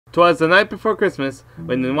'Twas the night before Christmas,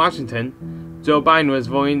 when in Washington, Joe Biden was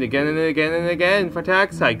voting again and again and again for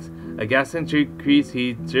tax hikes. A gas increase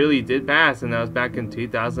he surely did pass, and that was back in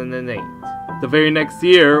 2008. The very next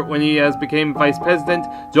year, when he became vice president,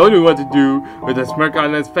 Joe knew what to do. With a smirk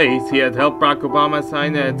on his face, he had helped Barack Obama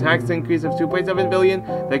sign a tax increase of $2.7 billion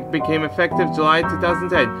that became effective July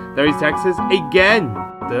 2010. There is taxes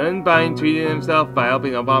again! Then Biden treated himself by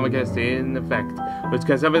helping Obamacare stay in effect, which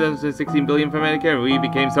cut some of those $16 billion for Medicare, and we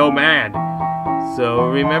became so mad. So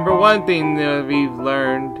remember one thing that we've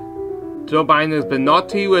learned. Joe Biden has been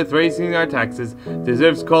naughty with raising our taxes,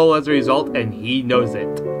 deserves coal as a result, and he knows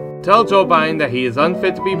it. Tell Joe Biden that he is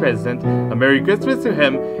unfit to be president. A Merry Christmas to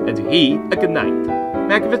him, and to he, a good night.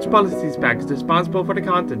 Makovich Policies PAC is responsible for the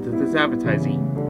content of this advertising.